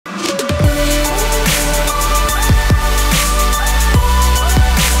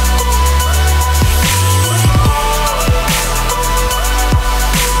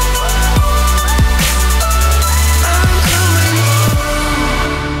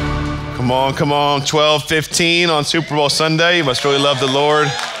Come on, 12:15 on Super Bowl Sunday. You must really love the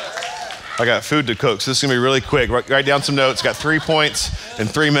Lord. I got food to cook, so this is gonna be really quick. Write down some notes. Got 3 points in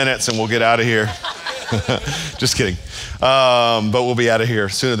 3 minutes and we'll get out of here. Just kidding. But we'll be out of here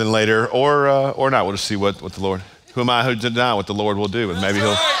sooner than later, or not. We'll just see what the Lord, who am I who deny what the Lord will do? And maybe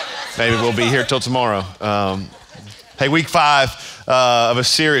we'll be here till tomorrow. Hey, week 5 of a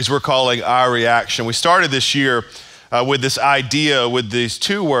series we're calling Our Reaction. We started this year with this idea, with these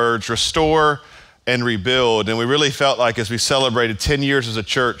 2 words, restore and rebuild. And we really felt like as we celebrated 10 years as a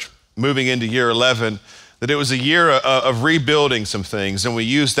church, moving into year 11, that it was a year of rebuilding some things. And we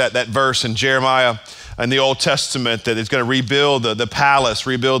used that verse in Jeremiah in the Old Testament that is going to rebuild the palace,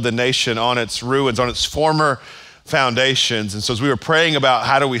 rebuild the nation on its ruins, on its former foundations. And so as we were praying about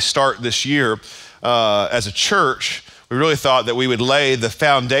how do we start this year as a church, we really thought that we would lay the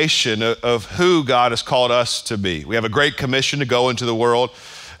foundation of who God has called us to be. We have a great commission to go into the world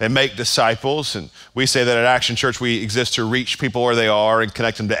and make disciples. And we say that at Action Church, we exist to reach people where they are and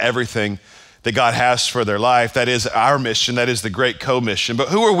connect them to everything that God has for their life. That is our mission. That is the great commission. But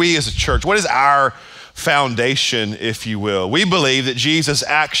who are we as a church? What is our foundation, if you will? We believe that Jesus'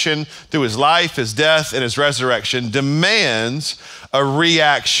 action through his life, his death, and his resurrection demands a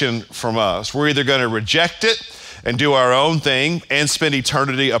reaction from us. We're either going to reject it and do our own thing and spend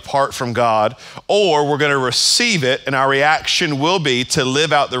eternity apart from God, or we're going to receive it and our reaction will be to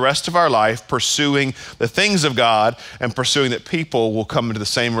live out the rest of our life pursuing the things of God and pursuing that people will come into the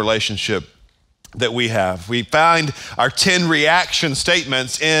same relationship that we have. We find our 10 reaction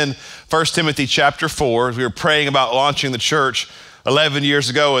statements in 1 Timothy chapter 4. As we were praying about launching the church 11 years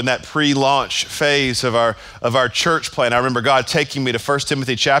ago in that pre-launch phase of our church plan. I remember God taking me to 1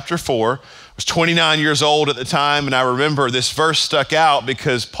 Timothy chapter 4. I was 29 years old at the time, and I remember this verse stuck out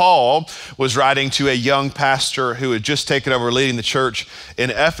because Paul was writing to a young pastor who had just taken over leading the church in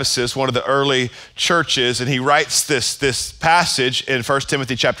Ephesus, one of the early churches, and he writes this passage in 1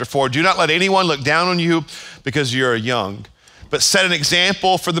 Timothy chapter 4. Do not let anyone look down on you because you're young, but set an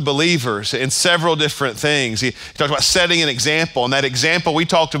example for the believers in several different things. He talked about setting an example, and that example we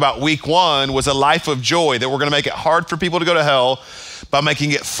talked about week 1 was a life of joy, that we're gonna make it hard for people to go to hell by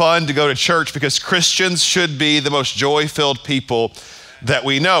making it fun to go to church, because Christians should be the most joy-filled people that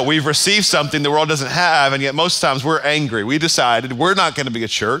we know. We've received something the world doesn't have, and yet most times we're angry. We decided we're not gonna be a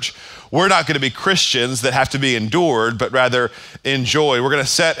church. We're not gonna be Christians that have to be endured, but rather enjoy. We're gonna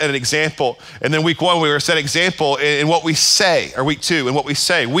set an example. And then week 1, we were gonna set an example in what we say, or week 2, in what we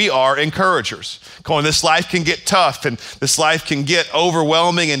say. We are encouragers. Come on, this life can get tough and this life can get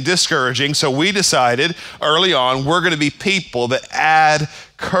overwhelming and discouraging. So we decided early on, we're gonna be people that add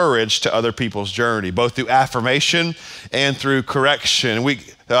courage to other people's journey, both through affirmation and through correction.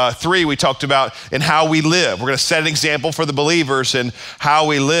 Week 3, we talked about in how we live. We're gonna set an example for the believers in how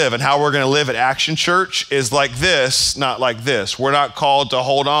we live, and how we're gonna live at Action Church is like this, not like this. We're not called to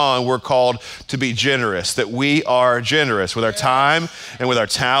hold on, we're called to be generous, that we are generous with our time and with our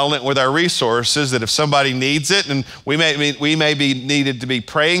talent, with our resources, that if somebody needs it, and we may be needed to be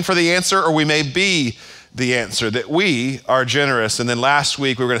praying for the answer, or we may be the answer, that we are generous. And then last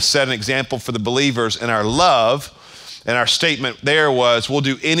week, we were gonna set an example for the believers in our love. And our statement there was, we'll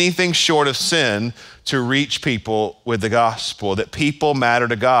do anything short of sin to reach people with the gospel, that people matter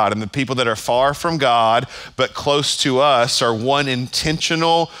to God. And the people that are far from God, but close to us, are one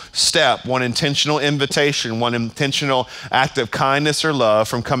intentional step, one intentional invitation, one intentional act of kindness or love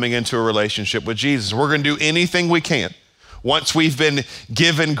from coming into a relationship with Jesus. We're gonna do anything we can. Once we've been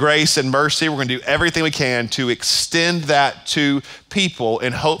given grace and mercy, we're gonna do everything we can to extend that to people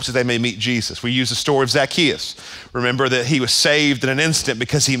in hopes that they may meet Jesus. We use the story of Zacchaeus. Remember that he was saved in an instant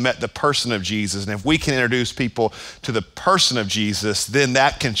because he met the person of Jesus. And if we can introduce people to the person of Jesus, then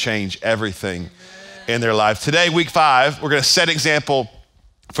that can change everything in their life. Today, week 5, we're gonna set an example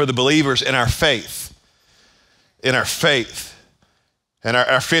for the believers in our faith. In our faith. And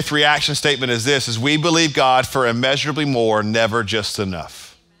our 5th reaction statement is this, is we believe God for immeasurably more, never just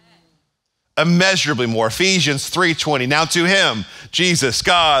enough. Immeasurably more. Ephesians 3:20. Now to him, Jesus,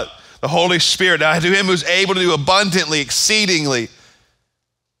 God, the Holy Spirit, now to him who's able to do abundantly, exceedingly,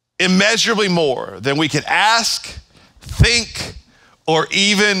 immeasurably more than we could ask, think, or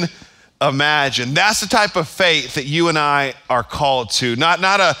even imagine. That's the type of faith that you and I are called to. Not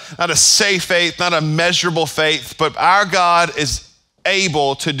a safe faith, not a measurable faith, but our God is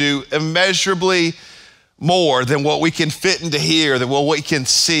able to do immeasurably more than what we can fit into here, than what we can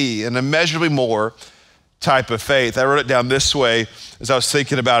see, an immeasurably more type of faith. I wrote it down this way as I was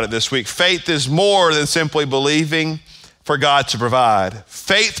thinking about it this week. Faith is more than simply believing for God to provide.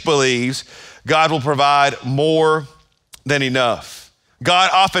 Faith believes God will provide more than enough.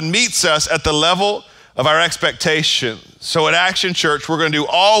 God often meets us at the level of our expectation. So at Action Church, we're going to do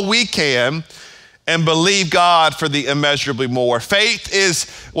all we can and believe God for the immeasurably more. Faith is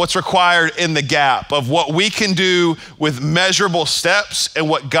what's required in the gap of what we can do with measurable steps and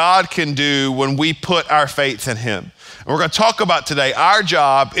what God can do when we put our faith in him. And we're going to talk about today, our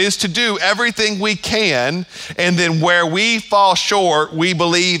job is to do everything we can, and then where we fall short, we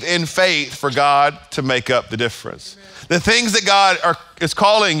believe in faith for God to make up the difference. The things that God is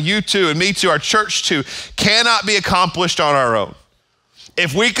calling you to and me to, our church to, cannot be accomplished on our own.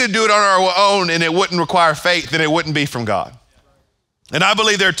 If we could do it on our own and it wouldn't require faith, then it wouldn't be from God. And I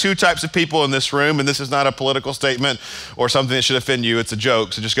believe there are two types of people in this room, and this is not a political statement or something that should offend you. It's a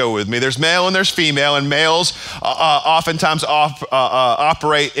joke, so just go with me. There's male and there's female, and males oftentimes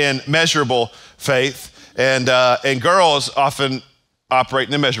operate in measurable faith, and girls often operate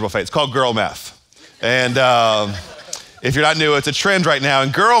in immeasurable faith. It's called girl math. And if you're not new, it's a trend right now,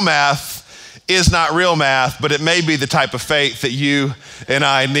 and girl math is not real math, but it may be the type of faith that you and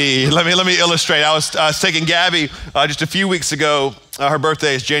I need. Let me illustrate. I was taking Gabby just a few weeks ago. Her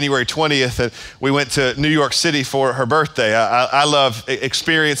birthday is January 20th, and we went to New York City for her birthday. I love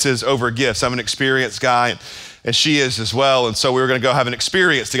experiences over gifts. I'm an experience guy, and she is as well. And so we were going to go have an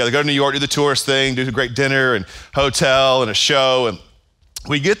experience together, go to New York, do the tourist thing, do a great dinner and hotel and a show. And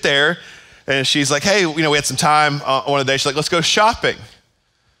we get there, and she's like, hey, we had some time one of the days. She's like, let's go shopping.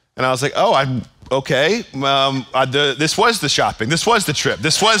 And I was like, oh, I'm okay. This was the shopping. This was the trip.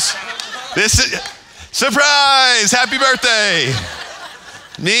 Surprise, happy birthday.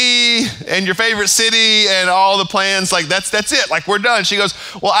 Me and your favorite city and all the plans, like that's it, like we're done. She goes,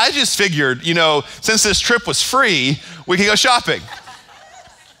 well, I just figured, since this trip was free, we could go shopping.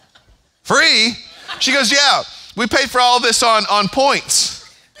 Free? She goes, yeah, we paid for all this on points.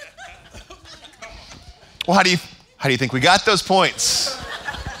 Well, how do you think we got those points?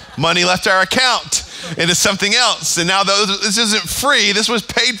 Money left our account into something else. And now this isn't free. This was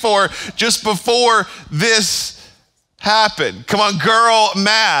paid for just before this happened. Come on, girl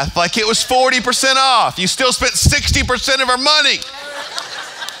math. Like it was 40% off. You still spent 60% of our money.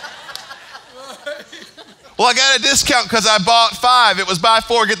 Well, I got a discount because I bought 5. It was buy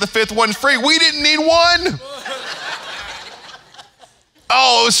 4, get the 5th one free. We didn't need one.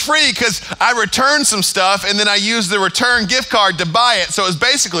 Oh, it was free because I returned some stuff and then I used the return gift card to buy it. So it was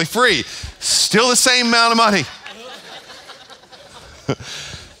basically free. Still the same amount of money.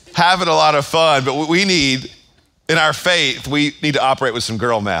 Having a lot of fun, but we need, in our faith, we need to operate with some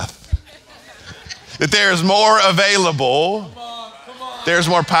girl math. That there's more available. There's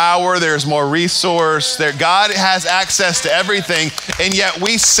more power, there's more resource. God has access to everything, and yet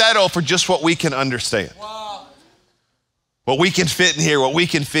we settle for just what we can understand. What we can fit in here, what we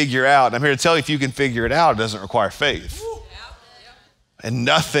can figure out. And I'm here to tell you, if you can figure it out, it doesn't require faith. And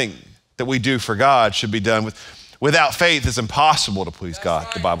nothing that we do for God should be done without faith. It's impossible to please God,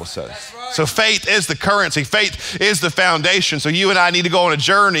 the Bible says. So faith is the currency. Faith is the foundation. So you and I need to go on a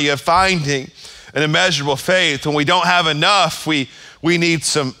journey of finding an immeasurable faith. When we don't have enough, we need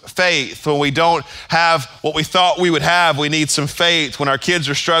some faith. When we don't have what we thought we would have, we need some faith. When our kids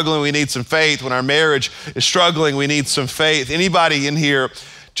are struggling, we need some faith. When our marriage is struggling, we need some faith. Anybody in here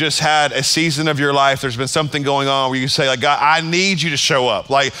just had a season of your life, there's been something going on where you say, like, God, I need you to show up.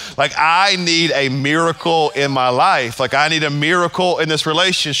 Like I need a miracle in my life. Like I need a miracle in this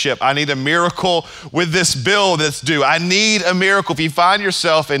relationship. I need a miracle with this bill that's due. I need a miracle. If you find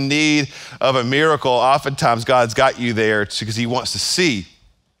yourself in need of a miracle, oftentimes God's got you there because he wants to see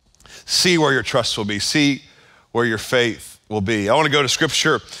where your trust will be, see where your faith will be. I want to go to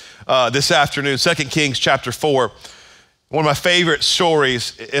scripture this afternoon, 2 Kings chapter 4. One of my favorite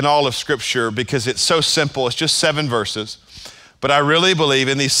stories in all of scripture because it's so simple. It's just 7 verses. But I really believe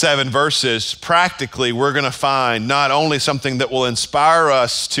in these 7 verses, practically, we're going to find not only something that will inspire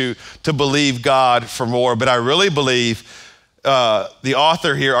us to believe God for more, but I really believe the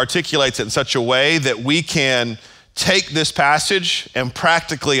author here articulates it in such a way that we can take this passage and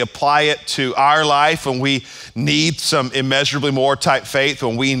practically apply it to our life when we need some immeasurably more type faith,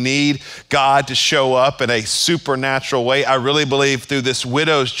 when we need God to show up in a supernatural way. I really believe through this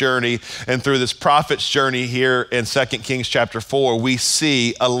widow's journey and through this prophet's journey here in 2 Kings chapter 4, we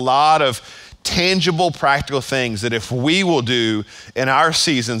see a lot of tangible, practical things that if we will do in our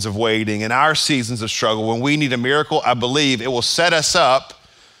seasons of waiting, in our seasons of struggle, when we need a miracle, I believe it will set us up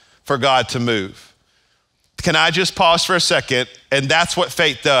for God to move. Can I just pause for a second? And that's what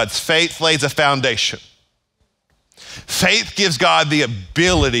faith does. Faith lays a foundation. Faith gives God the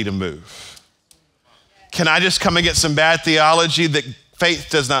ability to move. Can I just come and get some bad theology that faith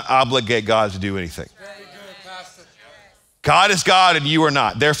does not obligate God to do anything? God is God and you are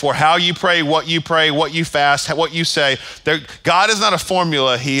not. Therefore, how you pray, what you fast, what you say. God is not a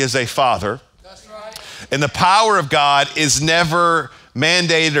formula, he is a father. That's right. And the power of God is never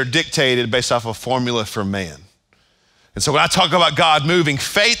mandated or dictated based off a formula for man. And so when I talk about God moving,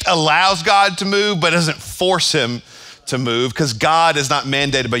 faith allows God to move, but doesn't force him to move, because God is not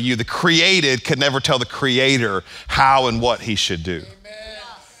mandated by you. The created could never tell the creator how and what he should do.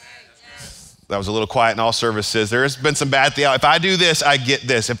 That was a little quiet in all services. There has been some bad things. If I do this, I get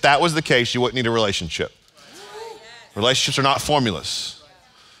this. If that was the case, you wouldn't need a relationship. Relationships are not formulas.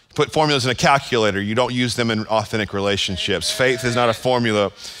 You put formulas in a calculator. You don't use them in authentic relationships. Faith is not a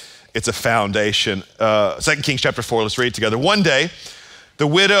formula. It's a foundation. 2 Kings chapter 4, let's read it together. One day, the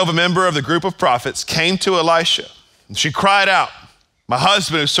widow of a member of the group of prophets came to Elisha. And she cried out, "My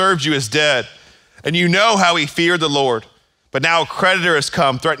husband who served you is dead, and you know how he feared the Lord. But now a creditor has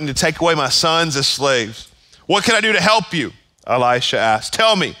come, threatening to take away my sons as slaves. What can I do to help you?" Elisha asked.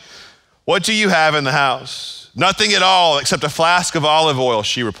 "Tell me, what do you have in the house?" "Nothing at all except a flask of olive oil,"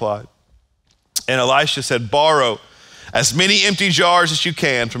 she replied. And Elisha said, "Borrow as many empty jars as you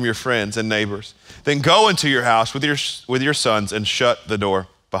can from your friends and neighbors. Then go into your house with your sons and shut the door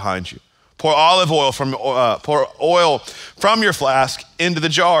behind you. Pour oil from your flask into the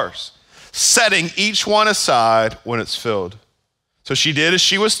jars, setting each one aside when it's filled." So she did as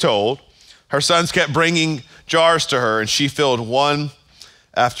she was told. Her sons kept bringing jars to her, and she filled one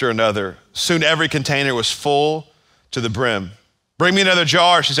after another. Soon every container was full to the brim. "Bring me another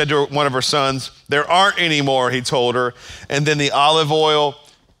jar," she said to one of her sons. "There aren't any more," he told her. And then the olive oil,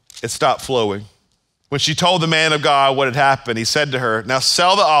 it stopped flowing. When she told the man of God what had happened, he said to her, "Now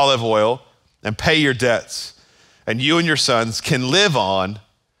sell the olive oil and pay your debts, and you and your sons can live on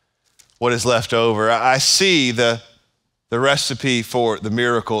what is left over." I see the recipe for the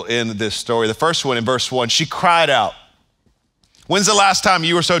miracle in this story. The first one in verse 1, she cried out. When's the last time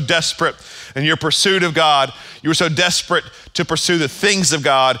you were so desperate in your pursuit of God? You were so desperate to pursue the things of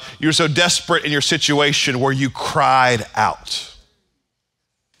God. You were so desperate in your situation where you cried out.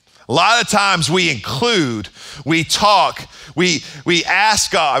 A lot of times we talk, we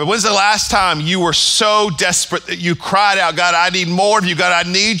ask God. When's the last time you were so desperate that you cried out, "God, I need more of you. God, I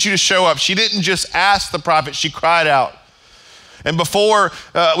need you to show up." She didn't just ask the prophet, she cried out. And before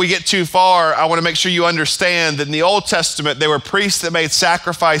we get too far, I want to make sure you understand that in the Old Testament, there were priests that made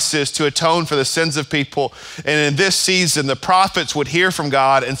sacrifices to atone for the sins of people. And in this season, the prophets would hear from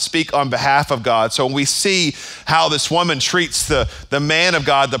God and speak on behalf of God. So when we see how this woman treats the man of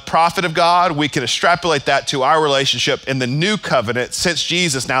God, the prophet of God, we can extrapolate that to our relationship in the new covenant since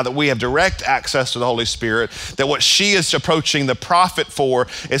Jesus, now that we have direct access to the Holy Spirit, that what she is approaching the prophet for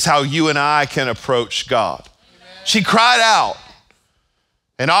is how you and I can approach God. Amen. She cried out.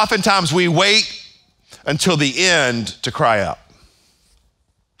 And oftentimes we wait until the end to cry out.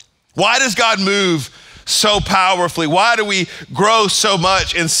 Why does God move so powerfully? Why do we grow so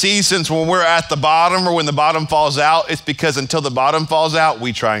much in seasons when we're at the bottom or when the bottom falls out? It's because until the bottom falls out,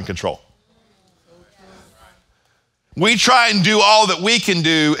 we try and control. We try and do all that we can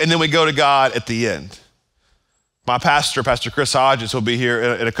do, and then we go to God at the end. My pastor, Pastor Chris Hodges, will be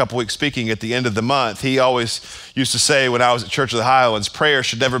here in a couple weeks speaking at the end of the month. He always used to say when I was at Church of the Highlands, prayer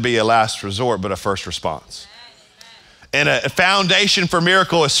should never be a last resort, but a first response. And a foundation for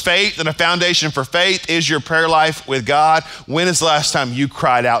miracle is faith, and a foundation for faith is your prayer life with God. When is the last time you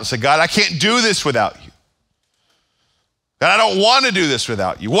cried out and said, "God, I can't do this without you. God, I don't want to do this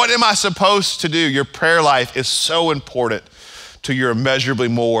without you. What am I supposed to do?" Your prayer life is so important to your immeasurably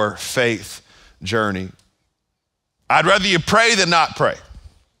more faith journey. I'd rather you pray than not pray.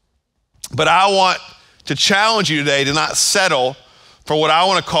 But I want to challenge you today to not settle for what I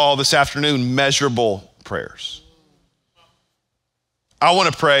want to call this afternoon measurable prayers. I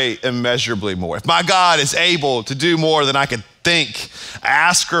want to pray immeasurably more. If my God is able to do more than I could think,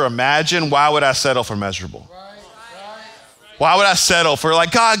 ask, or imagine, why would I settle for measurable? Why would I settle for,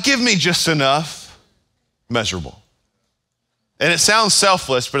 like, "God, give me just enough"? Measurable. And it sounds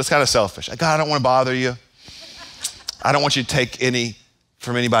selfless, but it's kind of selfish. "God, I don't want to bother you. I don't want you to take any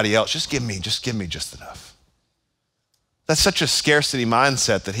from anybody else. Just give me just enough." That's such a scarcity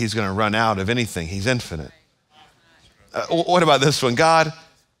mindset that he's going to run out of anything. He's infinite. What about this one? God,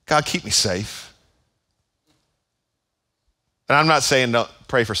 keep me safe. And I'm not saying don't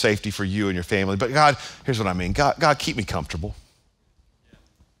pray for safety for you and your family, but God, here's what I mean. God, keep me comfortable.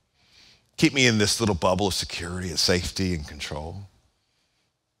 Keep me in this little bubble of security and safety and control.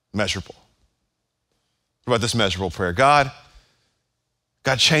 Measurable. What about this measurable prayer? God,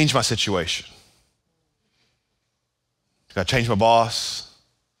 change my situation. God, change my boss.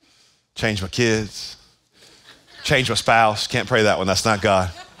 Change my kids. Change my spouse. Can't pray that one. That's not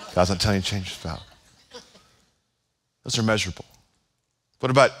God. God's not telling you to change your spouse. Those are measurable. What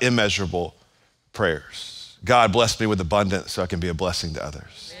about immeasurable prayers? God, bless me with abundance so I can be a blessing to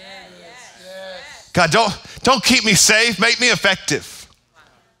others. God, don't keep me safe. Make me effective.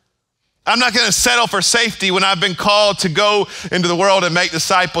 I'm not going to settle for safety when I've been called to go into the world and make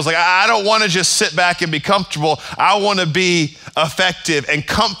disciples. Like, I don't want to just sit back and be comfortable. I want to be effective, and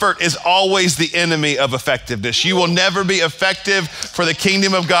comfort is always the enemy of effectiveness. You will never be effective for the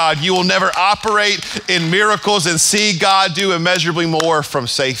kingdom of God. You will never operate in miracles and see God do immeasurably more from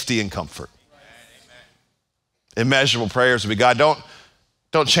safety and comfort. Immeasurable prayers would be, God,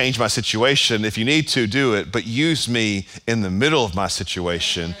 don't change my situation. If you need to, do it, but use me in the middle of my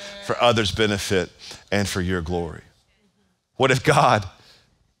situation for others' benefit and for your glory. What if God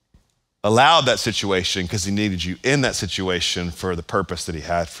allowed that situation because he needed you in that situation for the purpose that he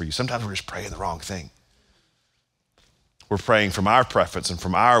had for you? Sometimes we're just praying the wrong thing. We're praying from our preference and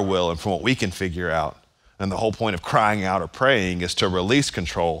from our will and from what we can figure out. And the whole point of crying out or praying is to release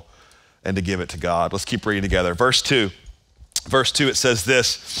control and to give it to God. Let's keep reading together. Verse 2, it says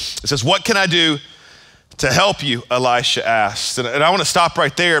this. It says, what can I do to help you? Elisha asked. And I want to stop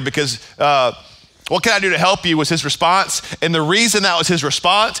right there because what can I do to help you was his response. And the reason that was his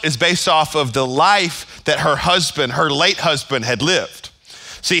response is based off of the life that her late husband had lived.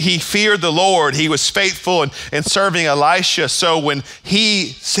 See, he feared the Lord. He was faithful in serving Elisha. So when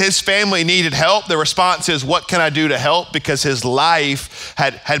his family needed help, the response is, what can I do to help? Because his life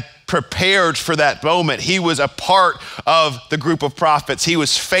had prepared for that moment. He was a part of the group of prophets. He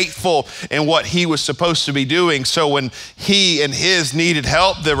was faithful in what he was supposed to be doing. So when he and his needed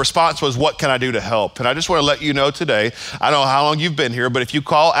help, the response was, what can I do to help? And I just want to let you know today, I don't know how long you've been here, but if you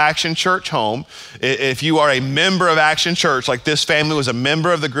call Action Church home, if you are a member of Action Church, like this family was a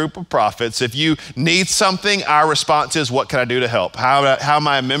member of the group of prophets, if you need something, our response is, what can I do to help? How am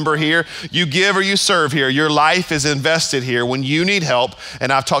I a member here? You give or you serve here. Your life is invested here. When you need help,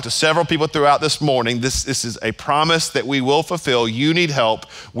 and I've talked to several people throughout this morning, this is a promise that we will fulfill. You need help.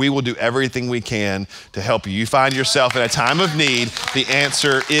 We will do everything we can to help you. You find yourself in a time of need. The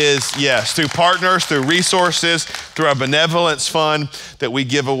answer is yes. Through partners, through resources, through our benevolence fund that we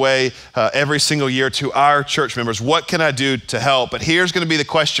give away every single year to our church members. What can I do to help? But here's going to be the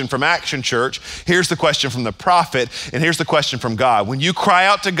question from Action Church. Here's the question from the prophet. And here's the question from God. When you cry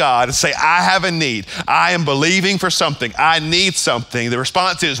out to God and say, I have a need, I am believing for something, I need something, the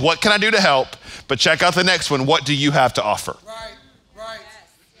response is, what can I do to help? But check out the next one. What do you have to offer? Right.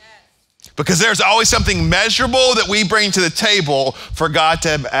 Because there's always something measurable that we bring to the table for God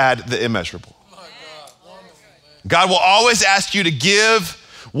to add the immeasurable. God will always ask you to give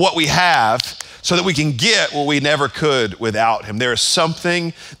what we have so that we can get what we never could without him. There is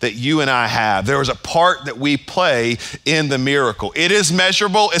something that you and I have. There is a part that we play in the miracle. It is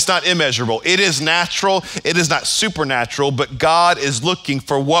measurable. It's not immeasurable. It is natural. It is not supernatural, but God is looking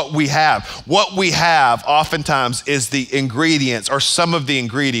for what we have. What we have oftentimes is the ingredients or some of the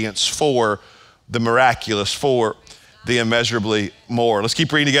ingredients for the miraculous, for the immeasurably more. Let's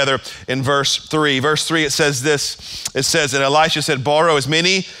keep reading together in verse 3. Verse 3, it says this. It says, and Elisha said, borrow as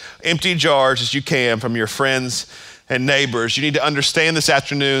many empty jars as you can from your friends and neighbors. You need to understand this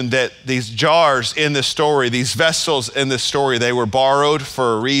afternoon that these jars in this story, these vessels in this story, they were borrowed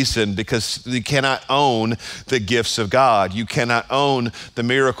for a reason, because you cannot own the gifts of God. You cannot own the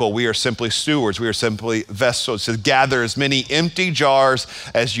miracle. We are simply stewards. We are simply vessels. It says, gather as many empty jars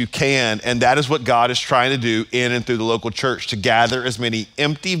as you can. And that is what God is trying to do in and through the local church, to gather as many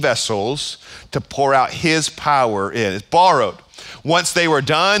empty vessels to pour out his power in. It's borrowed. Once they were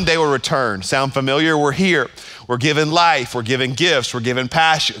done, they were returned. Sound familiar? We're here. We're given life. We're given gifts. We're given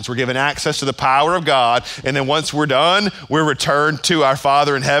passions. We're given access to the power of God. And then once we're done, we're returned to our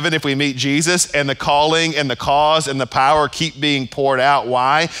Father in heaven if we meet Jesus. And the calling and the cause and the power keep being poured out.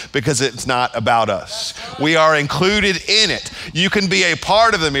 Why? Because it's not about us. We are included in it. You can be a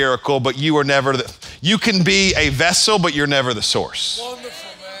part of the miracle, but you are never you can be a vessel, but you're never the source. Wonderful.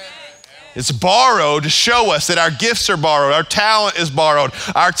 It's borrowed to show us that our gifts are borrowed, our talent is borrowed,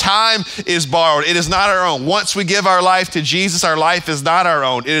 our time is borrowed. It is not our own. Once we give our life to Jesus, our life is not our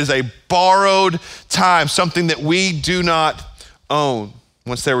own. It is a borrowed time, something that we do not own.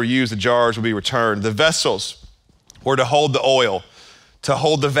 Once they were used, the jars will be returned. The vessels were to hold the oil, to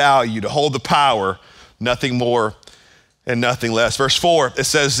hold the value, to hold the power, nothing more and nothing less. Verse 4, it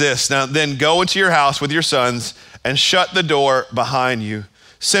says this, now then go into your house with your sons and shut the door behind you.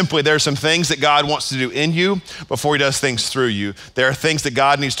 Simply, there are some things that God wants to do in you before he does things through you. There are things that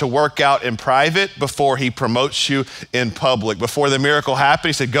God needs to work out in private before he promotes you in public. Before the miracle happened,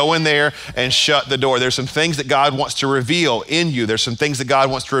 he said, go in there and shut the door. There's some things that God wants to reveal in you. There's some things that God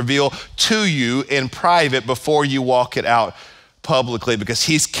wants to reveal to you in private before you walk it out publicly, because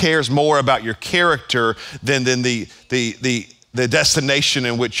he cares more about your character than the destination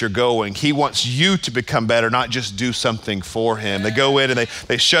in which you're going. He wants you to become better, not just do something for him. They go in and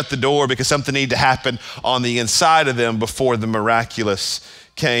they shut the door because something needed to happen on the inside of them before the miraculous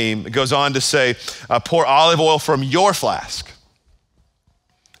came. It goes on to say, pour olive oil from your flask.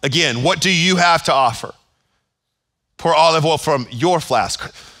 Again, what do you have to offer? Pour olive oil from your flask.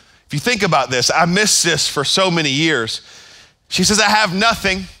 If you think about this, I missed this for so many years. She says, I have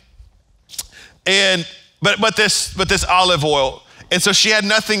nothing. But this olive oil. And so she had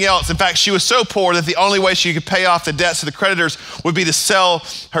nothing else. In fact, she was so poor that the only way she could pay off the debts to the creditors would be to sell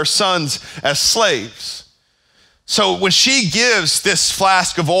her sons as slaves. So when she gives this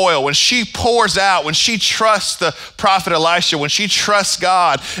flask of oil, when she pours out, when she trusts the prophet Elisha, when she trusts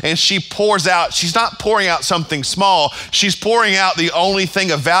God and she pours out, she's not pouring out something small. She's pouring out the only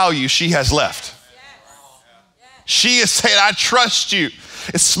thing of value she has left. She is saying, I trust you.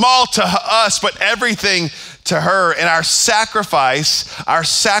 It's small to us, but everything to her. And our sacrifice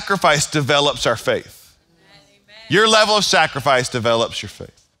develops our faith. Amen. Your level of sacrifice develops your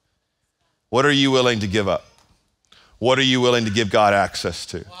faith. What are you willing to give up? What are you willing to give God access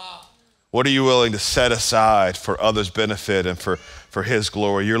to? Wow. What are you willing to set aside for others' benefit and for his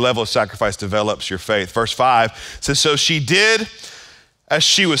glory? Your level of sacrifice develops your faith. Verse 5 says, so she did as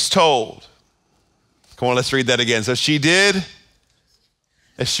she was told. Come on, let's read that again. So she did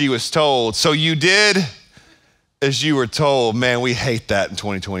as she was told. So you did as you were told. Man, we hate that in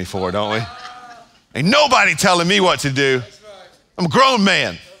 2024, don't we? Ain't nobody telling me what to do. I'm a grown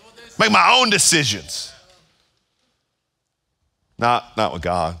man. Make my own decisions. Not with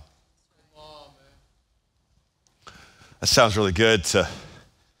God. That sounds really good to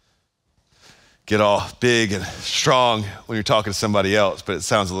get all big and strong when you're talking to somebody else, but it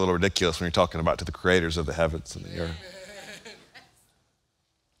sounds a little ridiculous when you're talking about to the creators of the heavens and the earth.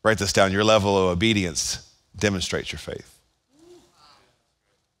 Write this down. Your level of obedience demonstrates your faith.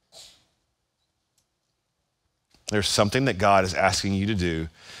 There's something that God is asking you to do,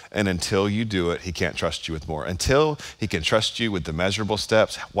 and until you do it, he can't trust you with more. Until he can trust you with the measurable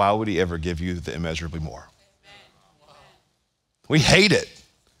steps, why would he ever give you the immeasurably more? We hate it.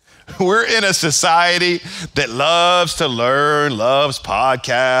 We're in a society that loves to learn, loves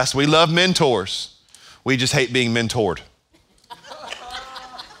podcasts. We love mentors. We just hate being mentored.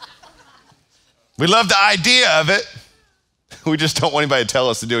 We love the idea of it. We just don't want anybody to tell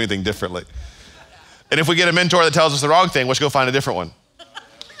us to do anything differently. And if we get a mentor that tells us the wrong thing, let's go find a different one.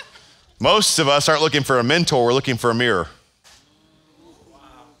 Most of us aren't looking for a mentor, we're looking for a mirror.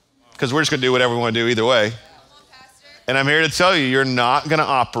 Because we're just gonna do whatever we wanna do either way. And I'm here to tell you, you're not gonna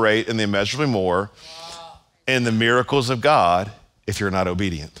operate in the immeasurably more in the miracles of God if you're not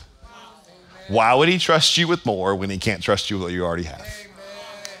obedient. Why would he trust you with more when he can't trust you with what you already have?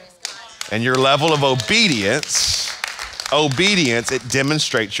 And your level of obedience, it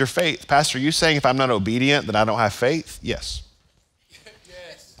demonstrates your faith. Pastor, are you saying if I'm not obedient, then I don't have faith? Yes.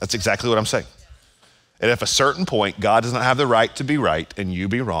 That's exactly what I'm saying. And if at a certain point, God does not have the right to be right and you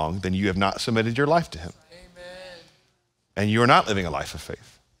be wrong, then you have not submitted your life to him. Amen. And you are not living a life of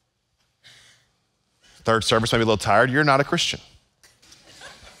faith. Third service may be a little tired. You're not a Christian.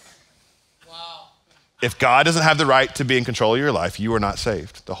 If God doesn't have the right to be in control of your life, you are not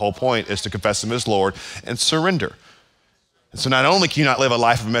saved. The whole point is to confess him as Lord and surrender. And so not only can you not live a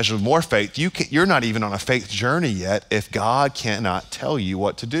life of immeasurably more faith, you're not even on a faith journey yet if God cannot tell you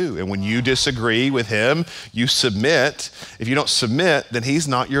what to do. And when you disagree with him, you submit. If you don't submit, then he's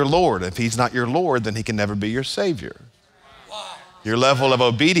not your Lord. If he's not your Lord, then he can never be your Savior. Your level of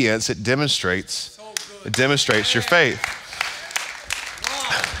obedience, it demonstrates your faith.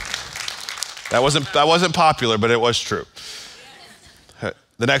 That wasn't popular, but it was true.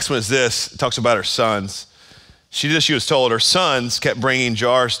 The next one is this. It talks about her sons. She did as she was told. Her sons kept bringing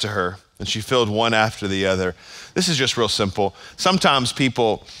jars to her, and she filled one after the other. This is just real simple. Sometimes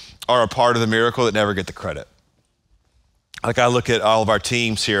people are a part of the miracle that never get the credit. Like I look at all of our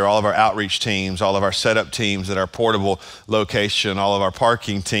teams here, all of our outreach teams, all of our setup teams at our portable location, all of our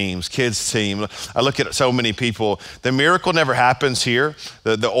parking teams, kids team. I look at so many people. The miracle never happens here.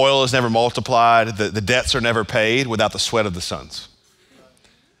 The oil is never multiplied. The debts are never paid without the sweat of the sons.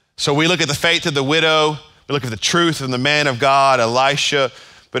 So we look at the faith of the widow. We look at the truth of the man of God, Elisha.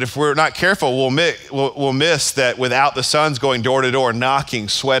 But if we're not careful, we'll miss that without the sons going door to door, knocking,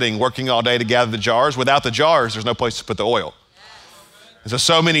 sweating, working all day to gather the jars, without the jars, there's no place to put the oil. And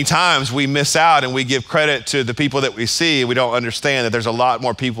so many times we miss out and we give credit to the people that we see. We don't understand that there's a lot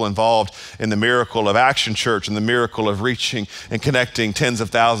more people involved in the miracle of Action Church and the miracle of reaching and connecting tens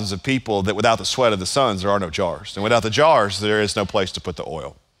of thousands of people, that without the sweat of the sons, there are no jars. And without the jars, there is no place to put the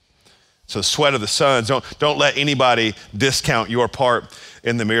oil. So the sweat of the sons, don't let anybody discount your part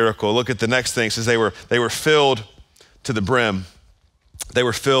in the miracle. Look at the next thing. It says they were filled to the brim. They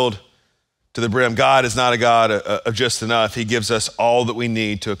were filled to the brim. God is not a God of just enough. He gives us all that we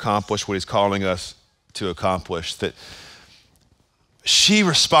need to accomplish what he's calling us to accomplish. That she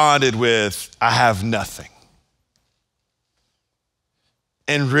responded with, I have nothing.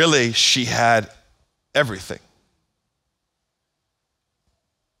 And really, she had everything.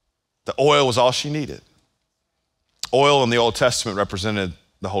 The oil was all she needed. Oil in the Old Testament represented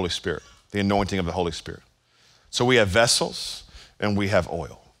the Holy Spirit, the anointing of the Holy Spirit. So we have vessels and we have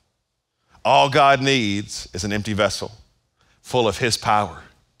oil. All God needs is an empty vessel full of his power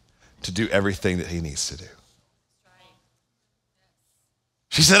to do everything that he needs to do.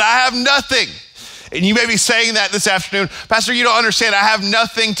 She said, I have nothing. And you may be saying that this afternoon, Pastor, you don't understand. I have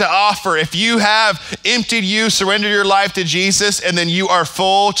nothing to offer. If you have emptied you, surrendered your life to Jesus, and then you are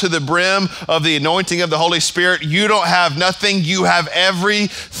full to the brim of the anointing of the Holy Spirit, you don't have nothing. You have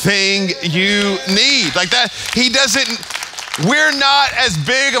everything you need. Like that, we're not as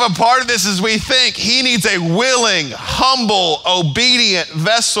big of a part of this as we think. He needs a willing, humble, obedient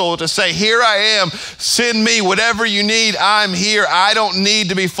vessel to say, here I am, send me, whatever you need, I'm here. I don't need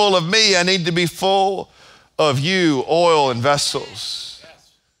to be full of me. I need to be full of you, oil and vessels.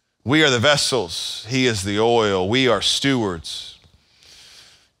 We are the vessels. He is the oil. We are stewards.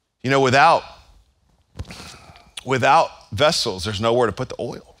 You know, without vessels, there's nowhere to put the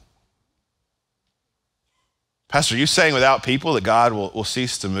oil. Pastor, are you saying without people that God will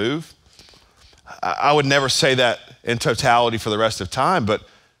cease to move? I would never say that in totality for the rest of time, but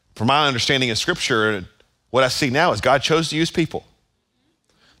from my understanding of Scripture, what I see now is God chose to use people.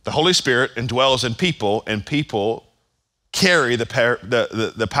 The Holy Spirit indwells in people, and people carry the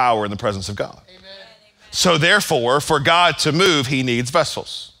power and the presence of God. Amen. So therefore, for God to move, he needs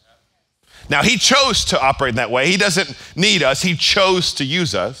vessels. Now, he chose to operate in that way. He doesn't need us. He chose to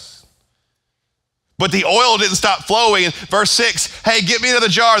use us. But the oil didn't stop flowing. In verse 6, hey, get me another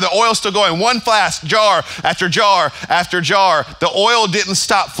jar. The oil's still going. One flask, jar after jar after jar. The oil didn't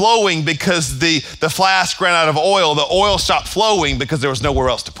stop flowing because the flask ran out of oil. The oil stopped flowing because there was nowhere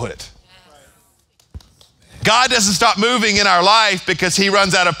else to put it. God doesn't stop moving in our life because he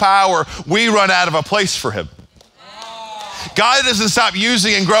runs out of power. We run out of a place for him. God doesn't stop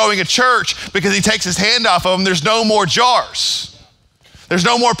using and growing a church because he takes his hand off of them. There's no more jars. There's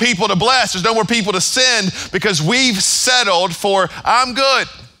no more people to bless. There's no more people to send because we've settled for, I'm good.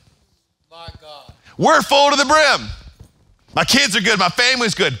 My God. We're full to the brim. My kids are good. My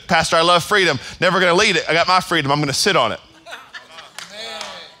family's good. Pastor, I love freedom. Never going to lead it. I got my freedom. I'm going to sit on it.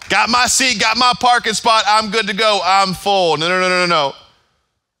 Got my seat, got my parking spot. I'm good to go. I'm full. No.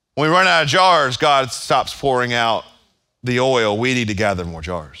 When we run out of jars, God stops pouring out the oil. We need to gather more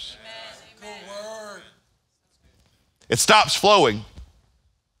jars. Amen. It stops flowing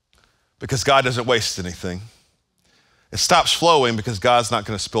because God doesn't waste anything. It stops flowing because God's not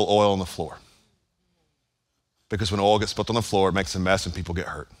going to spill oil on the floor. Because when oil gets spilled on the floor, it makes a mess and people get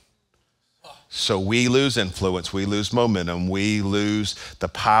hurt. So we lose influence, we lose momentum, we lose the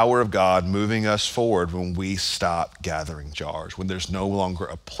power of God moving us forward when we stop gathering jars, when there's no longer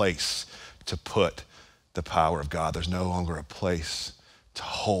a place to put the power of God. There's no longer a place to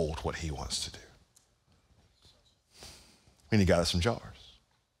hold what he wants to do. We need to gather some jars.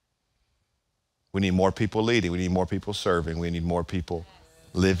 We need more people leading. We need more people serving. We need more people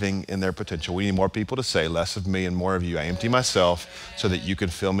living in their potential. We need more people to say, less of me and more of you. I empty myself so that you can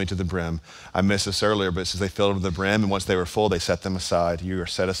fill me to the brim. I missed this earlier, but it says they filled to the brim, and once they were full, they set them aside. You are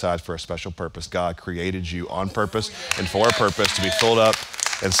set aside for a special purpose. God created you on purpose and for a purpose to be filled up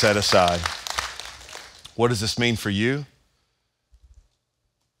and set aside. What does this mean for you? It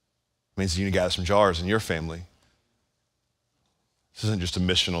means you need to gather some jars in your family. This isn't just a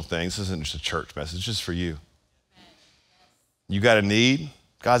missional thing. This isn't just a church message. It's just for you. You got a need.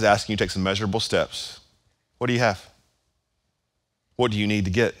 God's asking you to take some measurable steps. What do you have? What do you need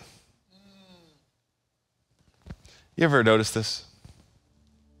to get? You ever notice this?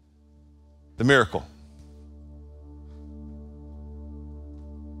 The miracle.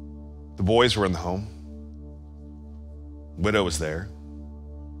 The boys were in the home. Widow was there.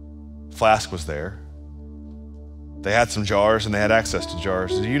 Flask was there. They had some jars and they had access to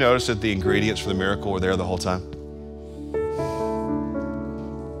jars. Did you notice that the ingredients for the miracle were there the whole time?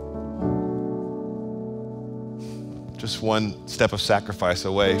 Just one step of sacrifice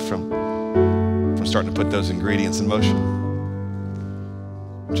away from starting to put those ingredients in motion.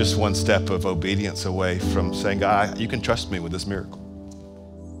 Just one step of obedience away from saying, God, you can trust me with this miracle.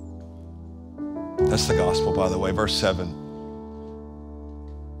 That's the gospel, by the way. Verse 7.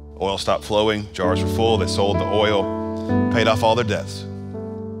 Oil stopped flowing, jars were full, they sold the oil, paid off all their debts.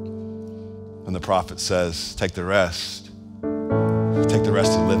 And the prophet says, take the rest and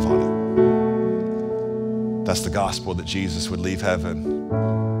live on it. That's the gospel, that Jesus would leave heaven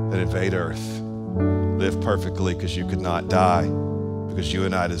and invade earth, live perfectly because you could not die, because you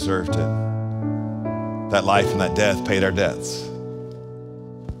and I deserved it. That life and that death paid our debts.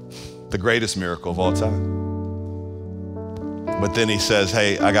 The greatest miracle of all time. But then he says,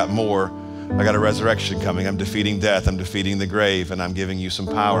 hey, I got more. I got a resurrection coming. I'm defeating death. I'm defeating the grave, and I'm giving you some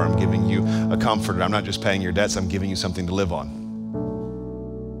power. I'm giving you a comforter. I'm not just paying your debts. I'm giving you something to live on.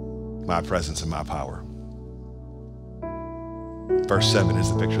 My presence and my power. Verse 7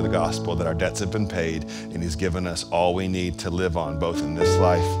 is the picture of the gospel, that our debts have been paid, and he's given us all we need to live on, both in this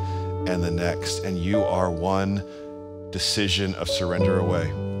life and the next. And you are one decision of surrender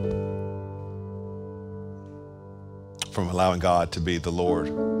away from allowing God to be the Lord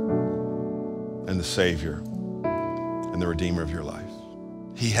and the Savior and the Redeemer of your life.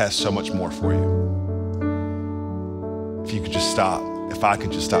 He has so much more for you. If you could just stop, if I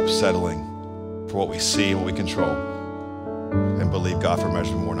could just stop settling for what we see and what we control, and believe God for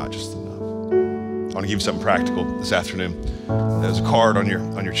immeasurably more, not just enough. I want to give you something practical this afternoon. There's a card on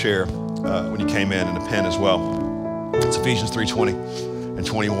your chair when you came in, and a pen as well. It's Ephesians 3:20 and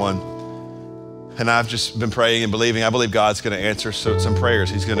 21. And I've just been praying and believing. I believe God's going to answer some prayers.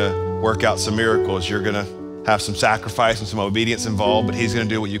 He's going to work out some miracles. You're going to have some sacrifice and some obedience involved, but he's going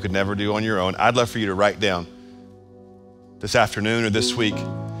to do what you could never do on your own. I'd love for you to write down this afternoon or this week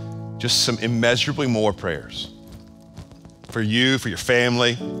just some immeasurably more prayers for you, for your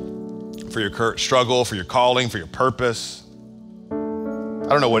family, for your current struggle, for your calling, for your purpose. I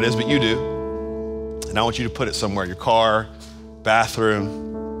don't know what it is, but you do. And I want you to put it somewhere, your car, bathroom,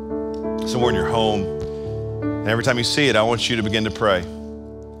 somewhere in your home. And every time you see it, I want you to begin to pray.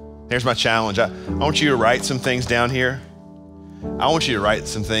 Here's my challenge. I want you to write some things down here. I want you to write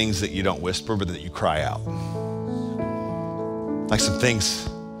some things that you don't whisper, but that you cry out. Like some things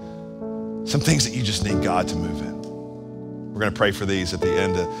that you just need God to move in. We're going to pray for these at the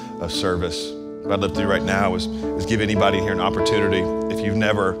end of service. What I'd love to do right now is give anybody here an opportunity. If you've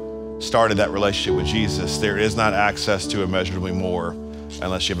never started that relationship with Jesus, there is not access to immeasurably more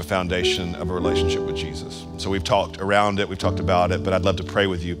unless you have a foundation of a relationship with Jesus. So we've talked around it, we've talked about it, but I'd love to pray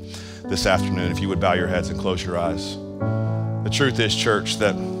with you this afternoon. If you would bow your heads and close your eyes. The truth is, church,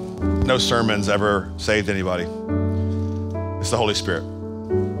 that no sermon's ever saved anybody. It's the Holy Spirit.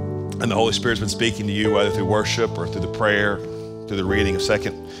 And the Holy Spirit's been speaking to you, whether through worship or through the prayer, through the reading of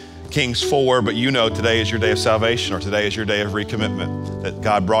 2 Kings 4, but you know today is your day of salvation, or today is your day of recommitment, that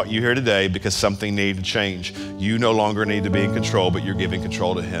God brought you here today because something needed to change. You no longer need to be in control, but you're giving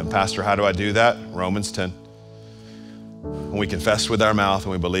control to him. Pastor, how do I do that? Romans 10. When we confess with our mouth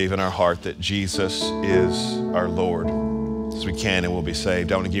and we believe in our heart that Jesus is our Lord, as we can and will be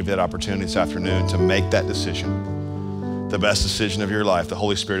saved. I want to give you that opportunity this afternoon to make that decision, the best decision of your life. The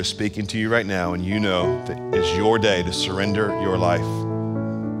Holy Spirit is speaking to you right now, and you know that it's your day to surrender your life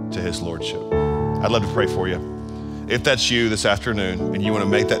to his lordship. I'd love to pray for you. If that's you this afternoon and you want to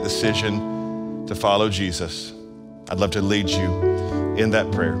make that decision to follow Jesus, I'd love to lead you in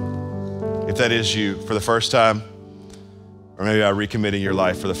that prayer. If that is you for the first time, or maybe I'm recommitting your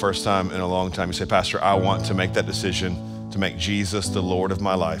life for the first time in a long time, you say, Pastor, I want to make that decision to make Jesus the Lord of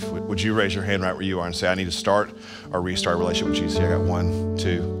my life. Would you raise your hand right where you are and say, I need to start or restart a relationship with Jesus? I got 1, 2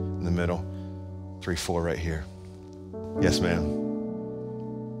 in the middle, 3, 4 right here. Yes, ma'am.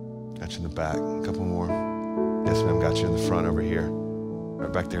 Got you in the back, a couple more. Yes, ma'am, got you in the front over here.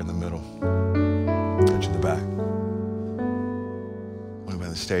 Right back there in the middle. Got you in the back. What about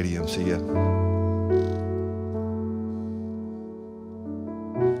the stadium? See ya.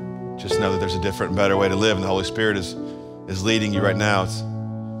 Just know that there's a different and better way to live, and the Holy Spirit is leading you right now.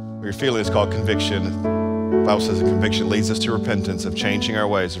 What you're feeling is called conviction. The Bible says that conviction leads us to repentance, of changing our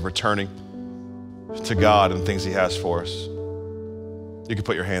ways, of returning to God and the things he has for us. You can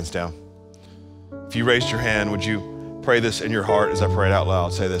put your hands down. If you raised your hand, would you pray this in your heart as I pray it out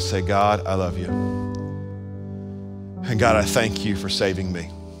loud? Say this, say, God, I love you. And God, I thank you for saving me.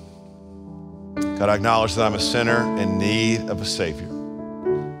 God, I acknowledge that I'm a sinner in need of a Savior.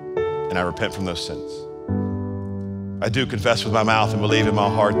 And I repent from those sins. I do confess with my mouth and believe in my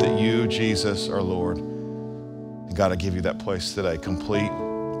heart that you, Jesus, are Lord. And God, I give you that place today, complete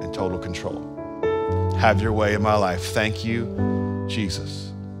and total control. Have your way in my life. Thank you,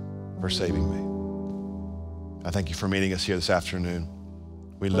 Jesus, for saving me. I thank you for meeting us here this afternoon.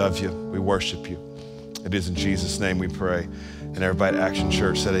 We love you. We worship you. It is in Jesus' name we pray. And everybody at Action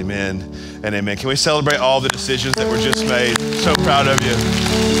Church said amen and amen. Can we celebrate all the decisions that were just made? So proud of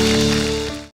you.